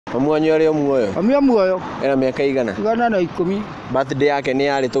Mwanyu ari muoyo. Amia muoyo. Era miaka igana? Igana na 10. Birthday yake ni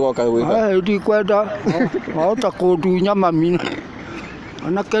ari tugoka gwika. Ndi kwenda. Ahota kundunya mami.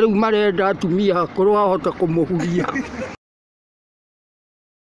 Anake riu marenda atumia akuru ahota kumuhuria.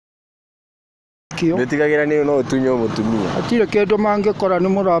 Nditigagira ni no utunyo mutumia. Atire kendo mangikora ni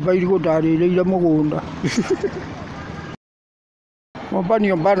muramba irigo ndaririire mugunda.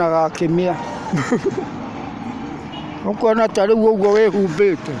 Mobani ombana gakimia. Ukona tare uguo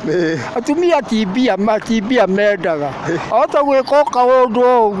wehumbite. Atumia tibia mendaga. Ahota gwika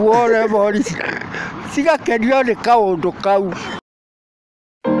kaundu uguo re bori. Sigakenio ni kaundu kau.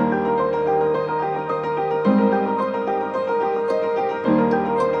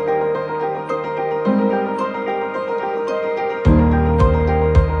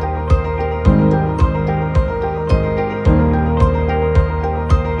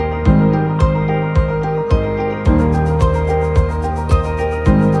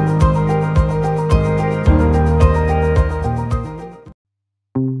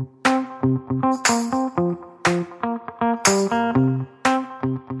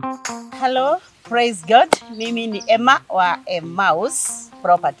 Hello, praise God. Mimi ni Emma wa Emmaus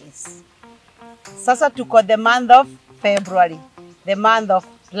Properties. Sasa tuko the month of February, the month of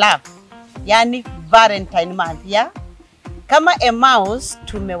love, yani Valentine month, ya. Kama Emmaus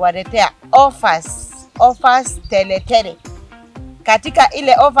tumewaletea offers tele. Katika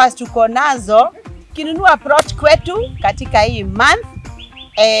ile offers tuko nazo, kinunua plot kwetu katika hii month,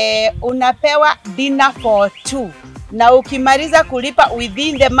 unapewa dinner for 2. Na ukimaliza kulipa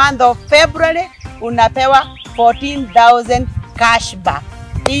within the month of February, unapewa 14,000 cashback.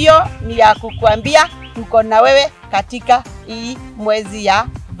 Hiyo ni ya kukuambia tuko na wewe katika hii mwezi ya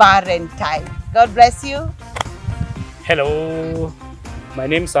Valentine. God bless you. Hello, my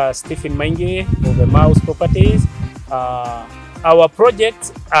name is Stephen Maingi of Emmaus Properties. Our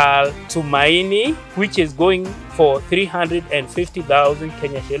projects are Tumaini, which is going for 350,000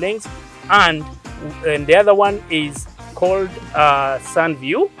 Kenya shillings, and the other one is called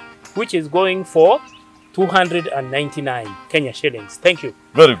Sunview, which is going for 299 Kenya shillings. Thank you.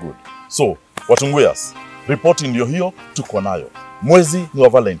 Very good. So, Watunguyas, reporting ndio hiyo tuko nayo. Mwezi ni wa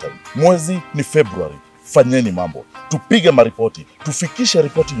Valentine. Mwezi ni February. Fanyeni mambo. Tupige maripoti. Tufikishe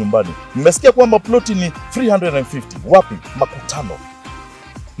ripoti nyumbani. Mmesikia kwamba ploti ni 350. Wapi? Makutano.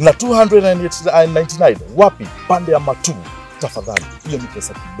 Na 299. Wapi? Pande ya Matu. Tafadhali, hiyo ni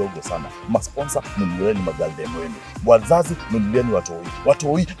pesa kidogo sana. Masponsor, nunulieni magaldem wenu. Wazazi, nunulieni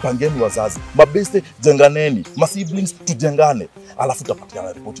watoi, pangeni wazazi. Mabeste, jenganeni. Masiblings, tujengane. Alafu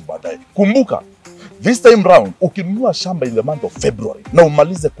utapatiana ripoti baadaye. Kumbuka, this time round, ukinunua shamba in the month of February na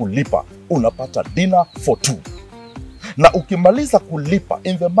umalize kulipa, unapata dinner for 2. Na ukimaliza kulipa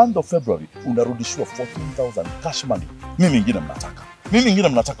in the month of February, unarudishiwa 14,000 cash money. Nini ingine mnataka? Nini ingine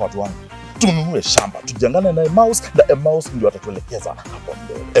mnataka watu wangu? Tununue shamba, tujengane na Emmaus, na Emmaus ndio atatuelekeza hapo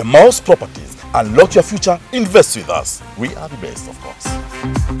mbele. Emmaus Properties, unlock your future, invest with us. We are the best, of course.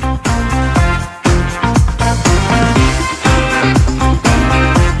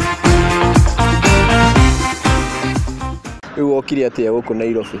 Iwo okiri atia guku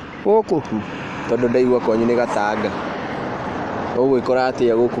Nairobi. Guku Tondu ndaigua kwanyu ni Gatanga. Ugwikora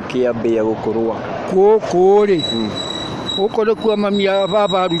atia guku Kiambia guku Rwaka. Guku ri. Guku ni kwa mamia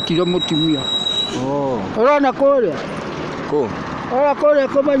baba arutire mutumia. Urona kuria? Ku. Ora kuria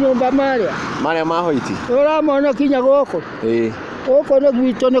kuma nyumba maria. Maria mahoiti. Uramona kinya guku? Guku ni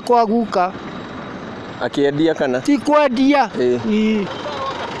gwito ni kwa guka. Akiendia kana? Ti kwendia.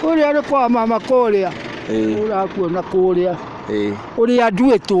 Kuria ni kwa mama kuria. Urakuona kuria. Uria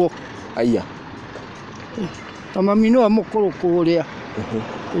nduitwo. Aya. Na mami no mukuru kuria.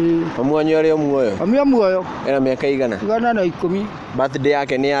 Mwanyu ari muoyo. Amia muoyo. Era miaka igana? Igana na 10. Birthday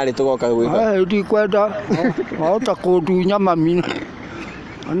yake ni ari tugoka gwika. Ndi kwenda. Ahota kundunya mami.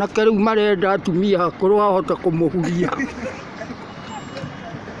 Anake riu marenda atumia akuru ahota kumuhuria.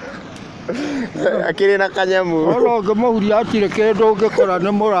 Akiri na kanyamu. Oro ngemuhuria atire kendo ngikora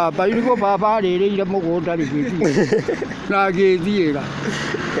ni muramba irigo baba aririire mugunda rigithii. Na githiira.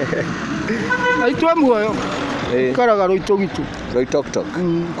 Aitwa muoyo. Karagaro Itugi tu. Tok.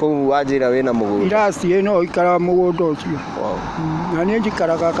 Kou wajira wina mugunda. Irasi ino ikara mugunda ucio. Wow. Na ni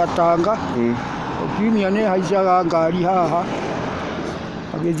njikaraga Katanga. Kimia ni haicaga ngari haha.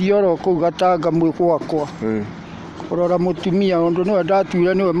 Agithioro kou Gatanga mwikwa. Kurora mutumia ondu no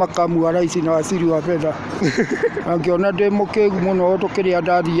ndatuire niwe makamu wa rais na wasiri wa fedha. Angiona ndi mukegu muno tukiria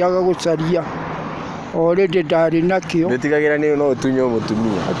ndathiaga gucaria. Already ndari nakio. Nditigagira ni no utunyo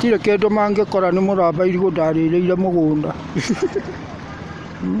mutumia. Atire kendo mangikora ni muramba irigo ndaririire mugunda.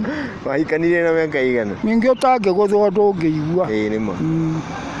 Wahikanire na miaka igana? Ningi utange guthwo ndungĩigua. Nimo.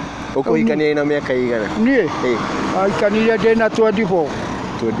 Ũkũhikania na mĩaka igana? Niĩ aikanire ndĩna 24.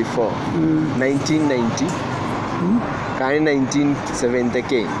 24. 1990? Kana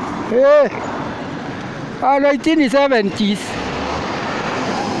 1970k? 1970s.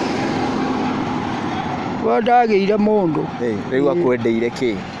 Ndagĩire mũndũ. Rĩu akwendeire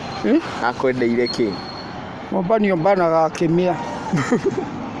kĩ? Akwendeire kĩ? Mbanio mbanaga akĩmĩa.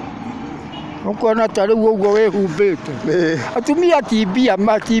 Ũkona ta rĩu ũguo wĩhumbĩte. Atumia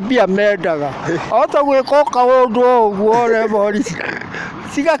timbia mendaga. Ota gwĩka kaũndũ ũguo remori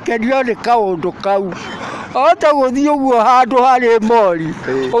cigakenio nĩ kaũndũ kau. Ota gũthiĩ ũguo handũ harĩ mori.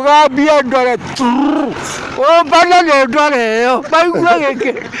 Ũgambia ndore. Ũmbana nĩ ndore ĩyo. Maigua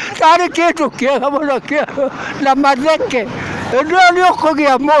gĩkĩ. Tarĩ kĩndũ kĩega mũno kĩa na matheke. Ĩndĩ nĩ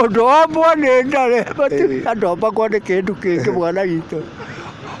ũkũgĩa mũndũ ombwo nĩ ndore. Ndombagwo nĩ kĩndũ kĩngĩ mwana witũ.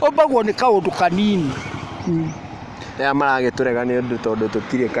 Ombagwo nĩ kaũndũ kanini. Aya maragĩtũrega nĩ ũndũ tondũ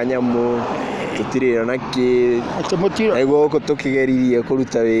tũtirĩ kanyamũ, tũtirĩ ona kĩ. Nĩguo gũkũ tũkĩgeririe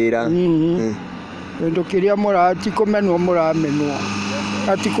kũruta wĩra. Kĩndũ kĩrĩa mũratikũmenwo mũramenwo.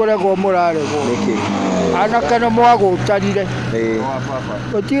 Atikũregwo mũraregwo. Nĩkĩ? Anake nĩ mwagũtarire.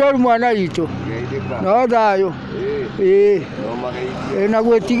 Gũtirĩ mwana witũ. No thayũ. Na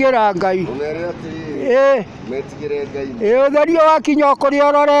gwĩtigĩra Ngai. Ũtherio wakinya kũrĩa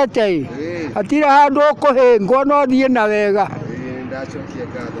ũrorete hatirĩ handũ ũkũhĩngwo no thiĩ na wega.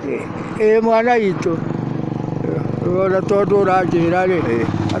 Mwana witũ ona tondũ ũranjĩra rĩ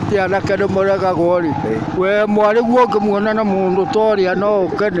atĩ anake nĩ mũregagwo rĩ we mwarĩguo ũngĩmuona na mũndũ ta ũrĩa no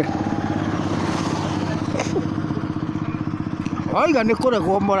ũkene. Oiga nĩ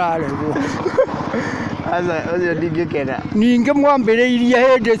kũregwo mũraregwo. Ũcio ndingĩkena. Ningĩ mwambĩrĩirie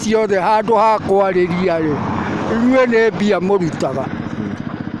hĩndĩ ciothe handũ ha kwarĩria rĩ inyuĩ nĩ mbia mũrutaga.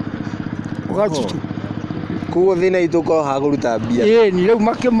 Koguo thĩna witũ ũkorwo ha kũruta mbia. Nĩ rĩu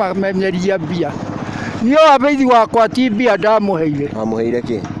makĩmamenyeria mbia. Niĩ wabeithi wakwa ti mbia ndamũheire. Wamũheire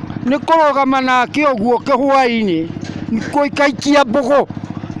kĩ? Nĩ kũrũgama nake ũguo kĩhũa-inĩ gũikia mbũgũ.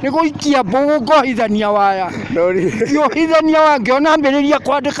 Nĩ gũikia mbũgũ ngohithania waya. Ngohithania waya ngĩona ambĩrĩria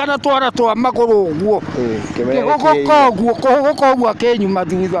kwandĩka na twara twa magũrũ ũguo. Kũhũgũka ũguo akĩnyuma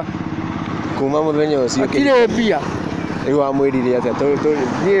thutha. Kuma mũthenya ũcio hatirĩ mbia. Rĩu wamwĩrire atĩa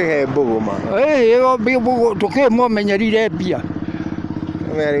thiĩ he mbũgũ ma? Tũkĩmũmenyerire mbia.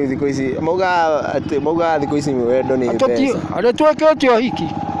 Rĩu thikũ ici maugaga thikũ ici wendo nĩ mbeca. Arĩ twĩkĩte ũhiki.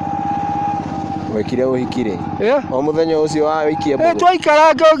 Wekire ũhiki rĩ? O mũthenya ũcio waikia mbũgũ.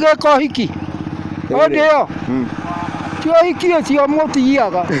 Twaikara ngĩka ũhiki. Ndĩyo. Ti ũhiki ũcio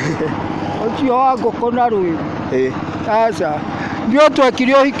mũthiaga. Ũcio wa ngũkũ na rũĩ. Aca. Ndio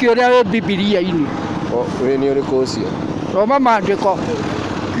twekire ũhiki ũrĩa wĩ Bibilia-inĩ. Wĩ nĩ ũrĩkũ ũcio? Roma maandĩko.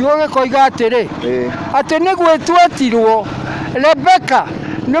 Gĩkoiga atĩrĩ. Atĩ nĩ gwĩtwetirwo Rebeka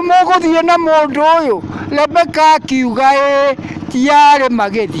nĩ mũgũthiĩ na mũndũ ũyũ. Rebeka akiuga ti yarĩ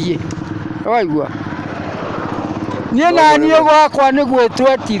magĩthiĩ. Waigua. Niĩ na niĩ gwakwa nĩ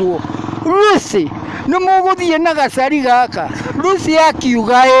gwĩtwetirwo. Lucy nĩ mũgũthiĩ na gacari gaka. Lucy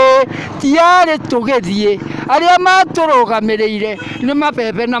akiuga ti yarĩ tũgĩthiĩ. Arĩa matũrũgamĩrĩire nĩ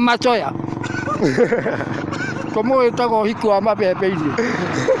mabebe na macoya. Tũmũĩtaga ũhiki wa mabebe-inĩ.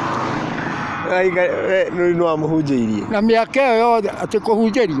 Nĩ wamũhunjĩirie? Na mĩaka ĩyo yothe atĩ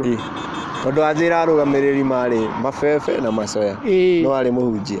kũhunjĩrio. Tondũ wanjĩra arũgamĩrĩri marĩ mabebe na macoya. No arĩ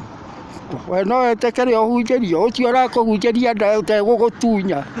mũhunjia. We no etekere ũhunjĩrio. Ũcio ũrakũhunjĩria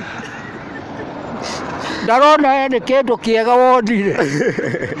ndegũgũtunya. Ndarona nĩ kĩndũ kĩega wonire.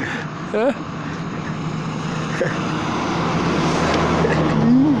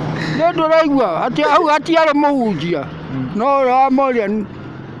 Nĩ ndũraigua hatiarĩ mũhunjia. No ũramoria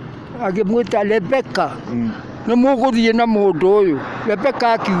agĩmwĩta Rebeka nĩ mũgũthiĩ na mũndũ ũyũ.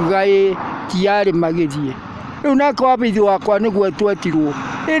 Rebeka akiuga ti yarĩ magĩthiĩ. Rĩu nake wabeithi wakwa nĩguo etwetirwo.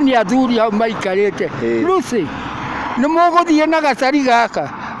 Nĩ athuri hau maikarĩte. Lucy nĩ mũgũthiĩ na gacari gaka.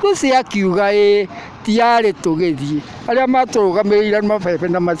 Lucy akiuga ti yarĩ tũgĩthiĩ. Arĩa matũrũgamĩrĩire mabebe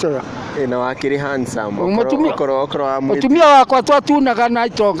na macoya. Na wakĩrĩ handsome. Mũtumia wakwa twatunaga na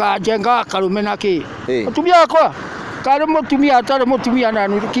itonga njenga wa karũme na kĩ. Mũtumia wakwa karĩ mũtumia atarĩ mũtumia na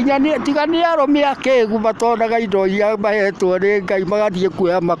nuthu tiga nĩ arũme akĩĩgu matondaga indo iria mahetwo nĩ Ngai magathiĩ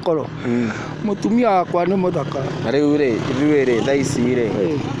kuoya makoro. Mũtumia wakwa nĩ mũthaka. Rĩu rĩ thaa ici rĩ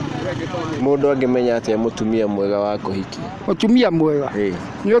mũndũ angĩmenya atĩa mũtumia mwega wa kũhikia? Mũtumia mwega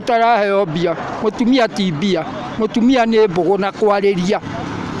nĩ ũtaraheo mbia. Mũtumia ti mbia. Mũtumia nĩ mbũgũ na kwarĩria.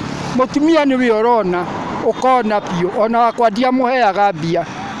 Mũtumia nĩwe ũrona ũkona biũ. Ona wakwa ndiamũheaga mbia.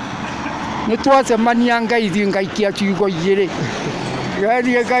 Nĩ twacemania ngaithi ngaikia ciugo igĩrĩ.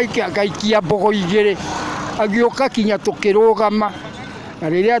 Ngaikia mbũgũ igĩrĩ. Agĩũka kinya tũkĩrũgama. Na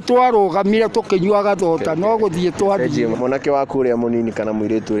riria twarugamire tukinyuaga thota no guthie twathie. Mwanake waku uria munini kana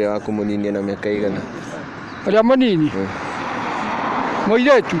muiritu uria waku munini na miaka igana? Uria munini?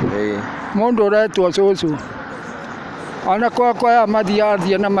 Muiritu? Mundu uretwo cucu. Ana kwa ya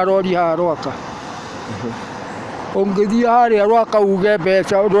mathiathia na marori ha Rwaka. Ungithie haria Rwaka uge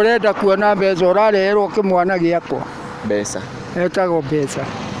mbeca ndurenda kuona mbeca urareherwo kimwana giakwa. Mbeca? Etagwo mbeca.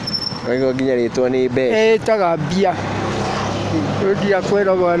 Oigo nginya ritwa ni mbeca? Etaga mbia. Ndia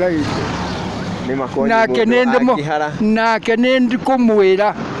kwera bwana itu. Ni makonyi akihara. Nake nindi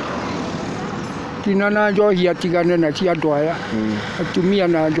kumwira. Tina na njohi atigane na cia andu aya. Atumia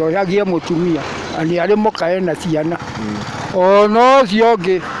na njohi agie mutumia. Ani ari mukae na ciana. No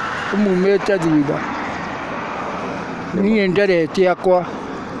ciongi umumete thutha. Ni nderete akwa.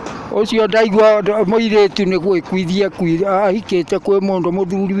 Ucio ndaigua muiritu ni gwikuithia ahikite kwi mundu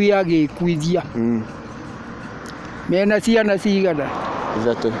muthuri wi agikuithia. Mena ciana cigana?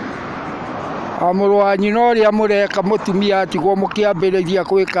 3. Amuru wa nyina uria mureka mutumia atigwo mukiambiriria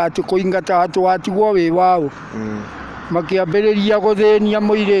gwika ati kuingata atu atigwo wi wao. Makiambiriria guthenia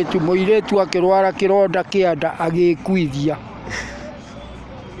muiritu akirwara kironda kianda agikuithia.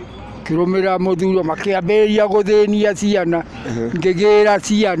 Kirumira muthuro makiambiriria guthenia ciana. Ngigira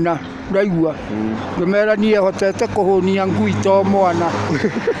ciana ndaigua. Ngimera nie hotete kuhunia ngui to mwana.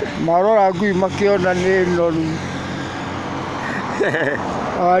 Marora ngui makiona ni noru.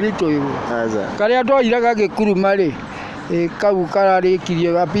 Arito ibu. Karia ndoiraga gikuruma ri kau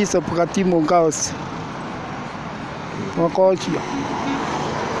kararikirie ga Bishop Gatimo Ngaos. Wakocia.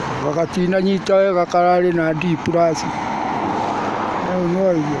 Wagatina nyita wega karari na D+.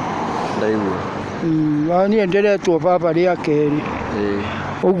 No ibu. Ndaibu. Wani nderetwo baba ria keri.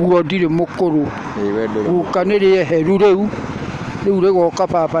 Uguo ndire mukuru. Ukaniri eheru riu. Riu rigoka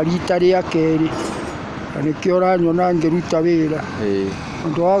baba rita ria keri. Nikio ranyona ngiruta wira.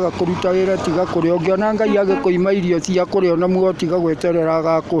 Ndu waga kuruta wira tiga kuria ungiona Ngai agikuima irio cia kuria na muo tiga gweterera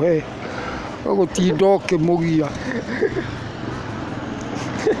agakuhe. Gutinda ukimugia.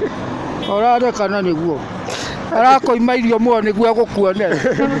 Orare kana niguo. Arakoima irio muo niguo agukuonera.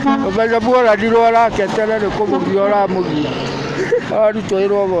 Ubega muora ndiro araketere ni kumugia oramugia.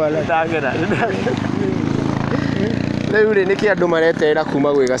 Arutwirwo bwala. Ndagera. Riu ri niki andu mareterera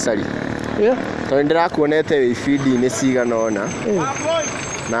kuma gwi Gachari. Tondu ndirakuonete wi feed-ini cigana ona.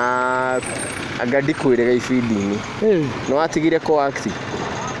 Na anga ndikwirega feed-ini. No watigire ko act?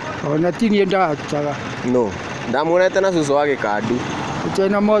 Ona tinie ndaktaga. No. Ndamuonete na cucu wa Gikandu.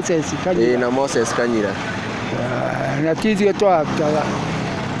 Tena Moses Kanyira. Na Moses Kanyira. Na tithio twaktaga.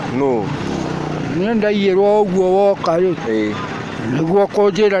 No. Nenda yirwo uguo woka ri. Niguo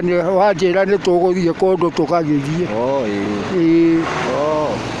kunjira ni wanjira ni tuguthie kundu tukagithie.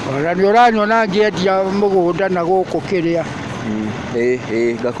 Ora ni uranyona ngiendia mugunda na guku kiria.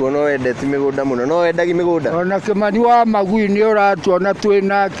 Ngakuona wendete migunda muno. No wendagi migunda? Ona Kimani wa Magui ni uratuona twi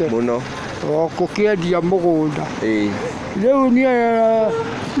nake. Muno. Kukiendia mugunda. Riu ni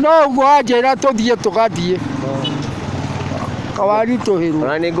no wanjira tuthie tugathie. Kawari tuhiru.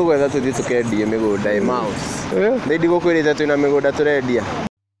 Ona ni ngugwetha tuthie tukendie migunda Emmaus. Ndi ndigukwirite twina migunda turendia.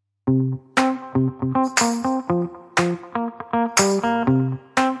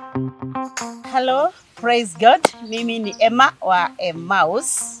 Hello, praise God. Mimi ni Emma wa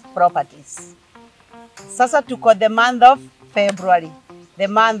Emmaus Properties. Sasa tuko the month of February, the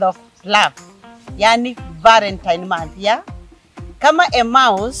month of love, yani Valentine month, ya. Kama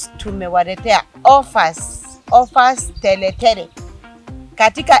Emmaus tumewaletea offers tele.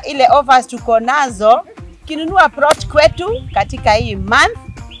 Katika ile offers tuko nazo, kinunua plot kwetu katika hii month,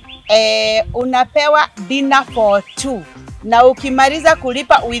 unapewa dinner for 2. Na ukimaliza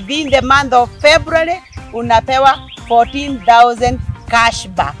kulipa within the month of February, unapewa 14,000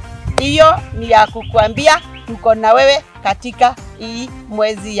 cashback. Hiyo ni ya kukuambia tuko na wewe katika hii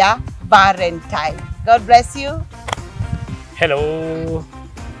mwezi ya Valentine. God bless you. Hello,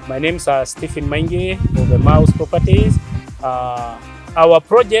 my name is Stephen Maingi of Emmaus Properties. Our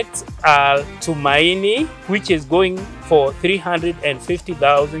projects are Tumaini, which is going for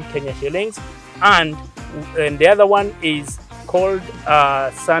 350,000 Kenya shillings, and the other one is called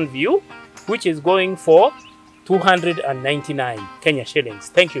Sunview, which is going for 299 Kenya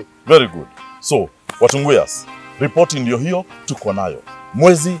shillings. Thank you. Very good. So, Watunguyas, ripoti ndio hiyo tuko nayo.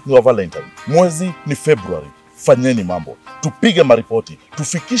 Mwezi ni wa Valentine. Mwezi ni February. Fanyeni mambo. Tupige maripoti.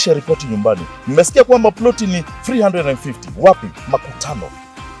 Tufikishe ripoti nyumbani. Mmesikia kwamba ploti ni 350. Wapi? Makutano.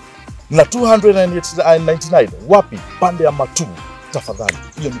 Na 299. Wapi? Pande ya Matu. Tafadhali,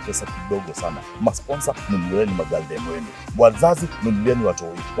 hiyo ni pesa kidogo sana. Masponsor, nunulieni magaldem wenu. Wazazi, nunulieni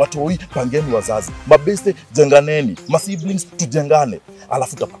watoi. Watoi, pangeni wazazi. Mabeste, jenganeni. Masiblings, tujengane.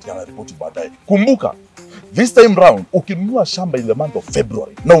 Alafu tapatiana ripoti baadaye. Kumbuka, this time round, ukinunua shamba in the month of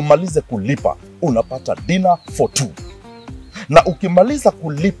February na umalize kulipa, unapata dinner for 2. Na ukimaliza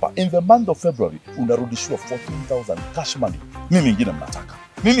kulipa in the month of February, unarudishiwa 14,000 cash money. Nini ingine mnataka?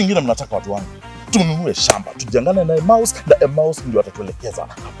 Nini ingine mnataka watu wangu? Tununue shamba, tujengane na Emmaus, na Emmaus ndio atatuelekeza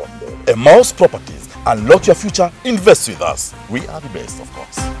hapo mbele. Emmaus Properties, unlock your future, invest with us. We are the best, of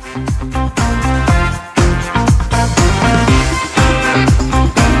course.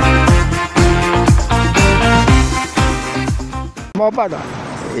 Mabada.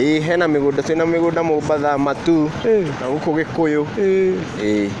 Hena migunda, twina migunda Mombasa matu na guko Gikuyu.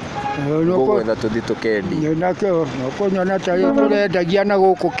 Guko gwetha tuthi tukendi. Nakio nyona tari turendagia na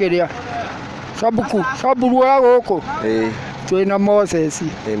guku kiria. Saburu ya guku. Twina Moses.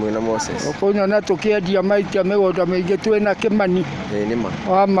 Mwina Moses. Nyona tukiendia maitia migunda maingi twina Kimani. Nima.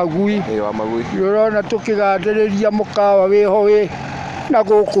 Wa Magui. Wa Magui. Yorona tukigandiriria mukawa wiho wi na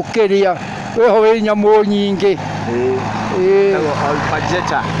guku kiria. Wiho wi nyamu nyingi. Nago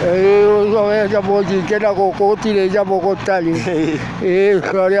alpajeta. Owe jabo jikena guku tire jabo gutari.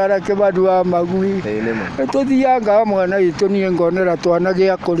 Kari Kimani wa Magui. Nima. Tuthianga mwana itu nie ngonera twana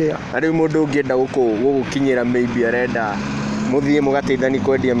gia kuria. Ari mundu ungienda gukinyira maybe arenda muthie mugateithani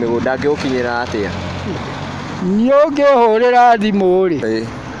kwendia migunda ngiukinyira atia? Nioge horera thimu ri.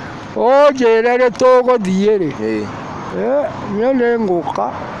 Onjire ri tuguthie ri. Nione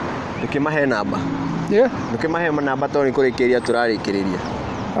nguka. Nikimahe namba. Nikimahe namba to ni kurikiria turarikiriria.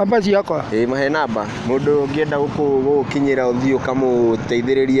 Amba ciakwa. Mahe namba. Mundu ungienda gukinyira uthio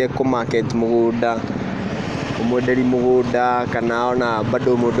kamuteithiririe ku market mugunda. Umwenderi mugunda kana ona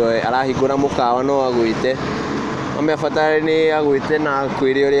bado mundu arahingura mukawa no agwite. Amefatari ni agwite na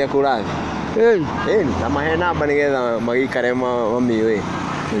kwire uria kurathi. Na mahe namba nigetha magikare mamiwe.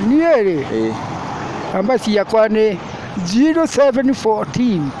 Nieri. Amba ciakwa ni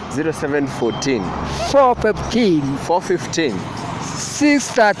 0714 0714 415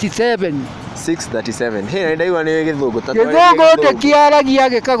 637 637. Hey, ndaiwa ni githungu tatu. Githungu ndikiaragia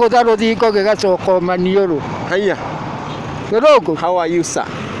gikagutha ruthingo gigacoka maniuru. Haya. Githungu. How are you, sir?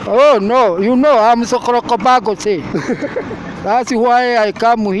 Oh no, you know I'm Sokorokobago say. That's why I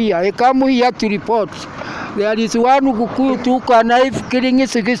come here. I come here to report. There is one who took a knife killing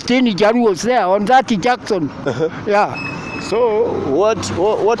 16 Jaruos there on that Jackson. Yeah. So what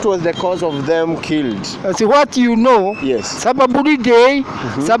was the cause of them killed? That's what you know. Yes. Somebody day,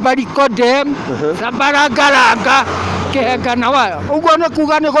 somebody caught them, somebody garaga, kehenga na waya. Ugona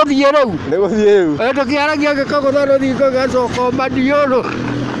kugane ko diero. Nego diero. Eto kiara giage ka ko daro di ko gaso ko madiolo.